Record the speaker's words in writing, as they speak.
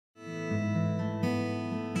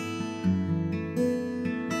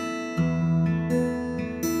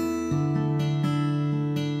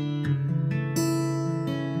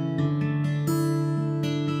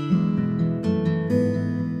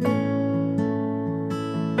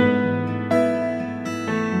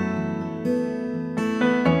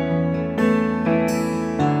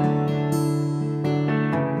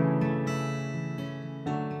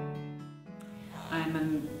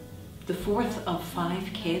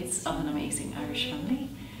kids of an amazing Irish family.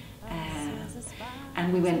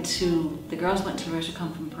 And the girls went to Loretta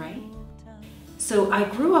Convent Bray. So I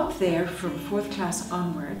grew up there from 4th class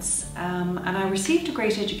onwards, and I received a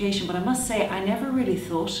great education, but I must say I never really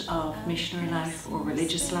thought of missionary life or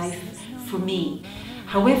religious life for me.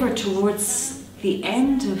 However, towards the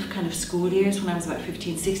end of kind of school years, when I was about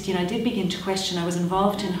 15, 16, I did begin to question. I was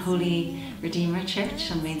involved in Holy Redeemer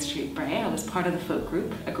Church on Main Street, Bray. I was part of the folk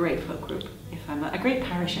group, a great folk group, a great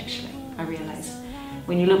parish actually, I realised.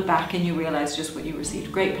 When you look back and you realise just what you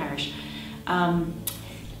received, great parish.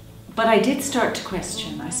 But I did start to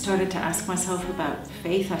question. I started to ask myself about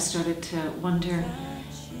faith. I started to wonder,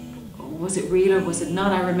 was it real or was it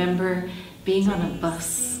not? I remember being on a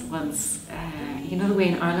bus once. You know the way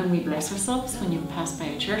in Ireland we bless ourselves when you pass by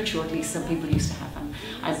a church, or at least some people used to have. And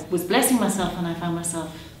I was blessing myself and I found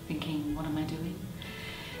myself thinking, what am I doing?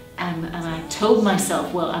 And I told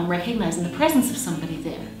myself, well, I'm recognising the presence of somebody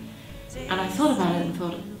there. And I thought about it and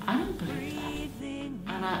thought, I don't believe that.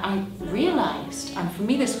 And I realised, and for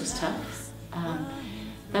me this was tough,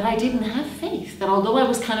 that I didn't have faith. That although I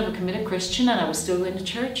was kind of a committed Christian and I was still going to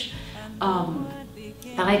church,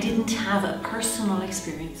 that I didn't have a personal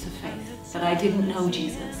experience of faith. That I didn't know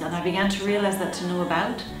Jesus. And I began to realise that to know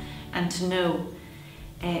about and to know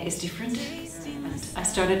is different. And I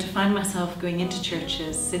started to find myself going into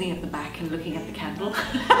churches, sitting at the back and looking at the candle,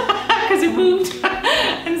 because it moved,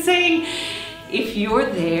 and saying, if you're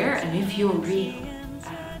there and if you're real,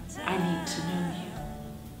 I need to know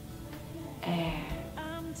you.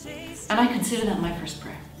 And I consider that my first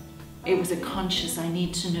prayer. It was a conscious, I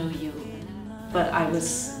need to know you. But I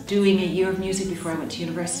was doing a year of music before I went to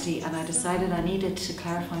university, and I decided I needed to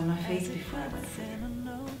clarify my faith before I went further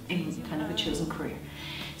in kind of a chosen career.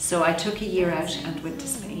 So I took a year out and went to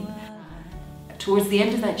Spain. Towards the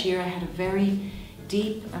end of that year, I had a very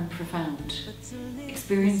deep and profound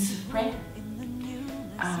experience of prayer.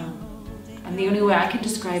 And the only way I can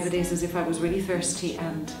describe it is as if I was really thirsty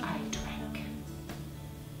and I drank.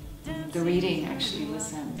 The reading actually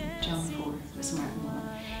was John 4, the Samaritan woman.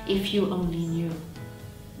 If you only knew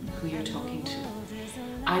who you're talking to,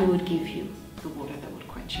 I would give you the water that would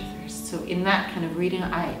quench your thirst. So in that kind of reading,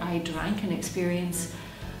 I drank an experience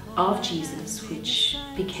of Jesus, which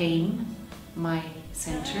became my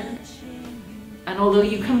centre. And although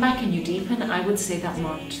you come back and you deepen, I would say that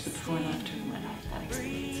marked the before and after of my life, that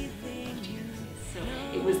experience of Jesus. So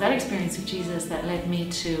it was that experience of Jesus that led me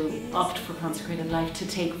to opt for consecrated life, to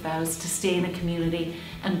take vows, to stay in a community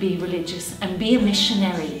and be religious and be a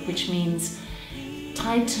missionary, which means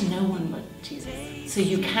tied to no one but Jesus. So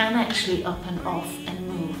you can actually up and off and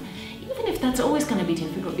move, even if that's always going to be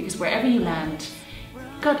difficult, because wherever you land,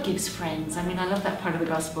 God gives friends. I mean, I love that part of the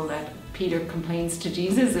gospel that Peter complains to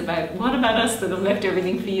Jesus about, what about us that have left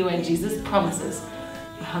everything for you? And Jesus promises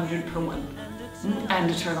 100 per one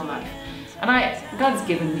and eternal life. And God's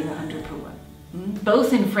given me 100 per one,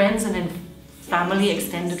 both in friends and in family,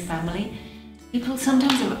 extended family. People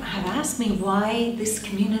sometimes have asked me why this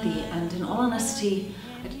community, and in all honesty,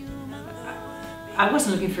 I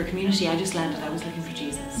wasn't looking for a community, I just landed, I was looking for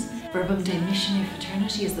Jesus. Verbum Dei Missionary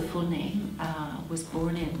Fraternity is the full name, was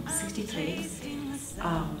born in '63,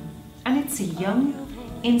 and it's a young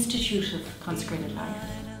institute of consecrated life.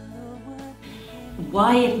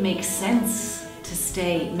 Why it makes sense to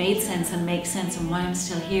stay, made sense and makes sense, and why I'm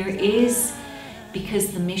still here is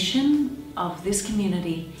because the mission of this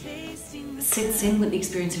community sits in with the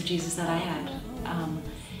experience of Jesus that I had.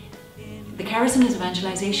 The charism is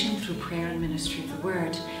evangelization through prayer and ministry of the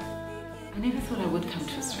word. I never thought I would come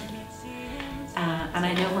to Australia. And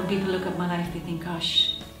I know when people look at my life, they think,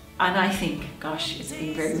 gosh, and I think, gosh, it's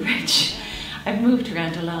been very rich. I've moved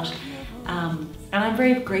around a lot. And I'm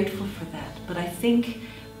very grateful for that. But I think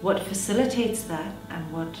what facilitates that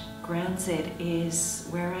and what grounds it is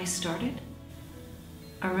where I started.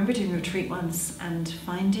 I remember doing a retreat once and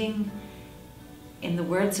finding, in the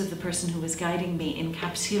words of the person who was guiding me,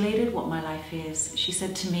 encapsulated what my life is. She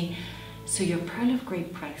said to me, so your pearl of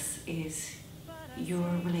great price is your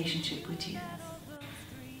relationship with Jesus.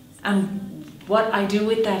 And what I do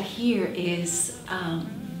with that here is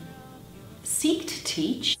seek to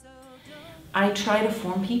teach. I try to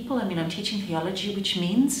form people. I mean, I'm teaching theology, which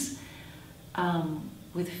means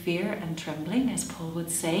with fear and trembling, as Paul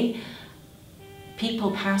would say.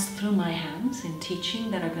 People pass through my hands in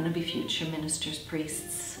teaching that are going to be future ministers,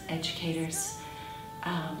 priests, educators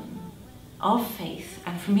of faith.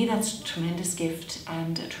 And for me, that's a tremendous gift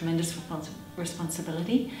and a tremendous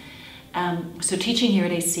responsibility. So teaching here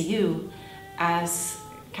at ACU as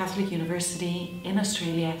Catholic University in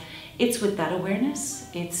Australia it's with that awareness.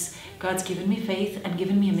 It's God's given me faith and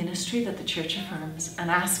given me a ministry that the church affirms and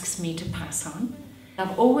asks me to pass on.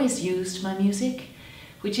 I've always used my music,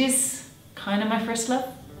 which is kind of my first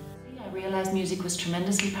love. I realized music was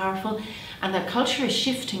tremendously powerful, and that culture is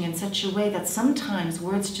shifting in such a way that sometimes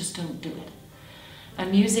words just don't do it. And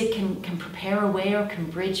music can prepare a way, or can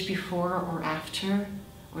bridge before or after,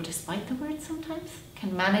 or despite the words sometimes,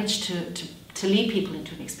 can manage to lead people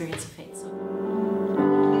into an experience of faith. So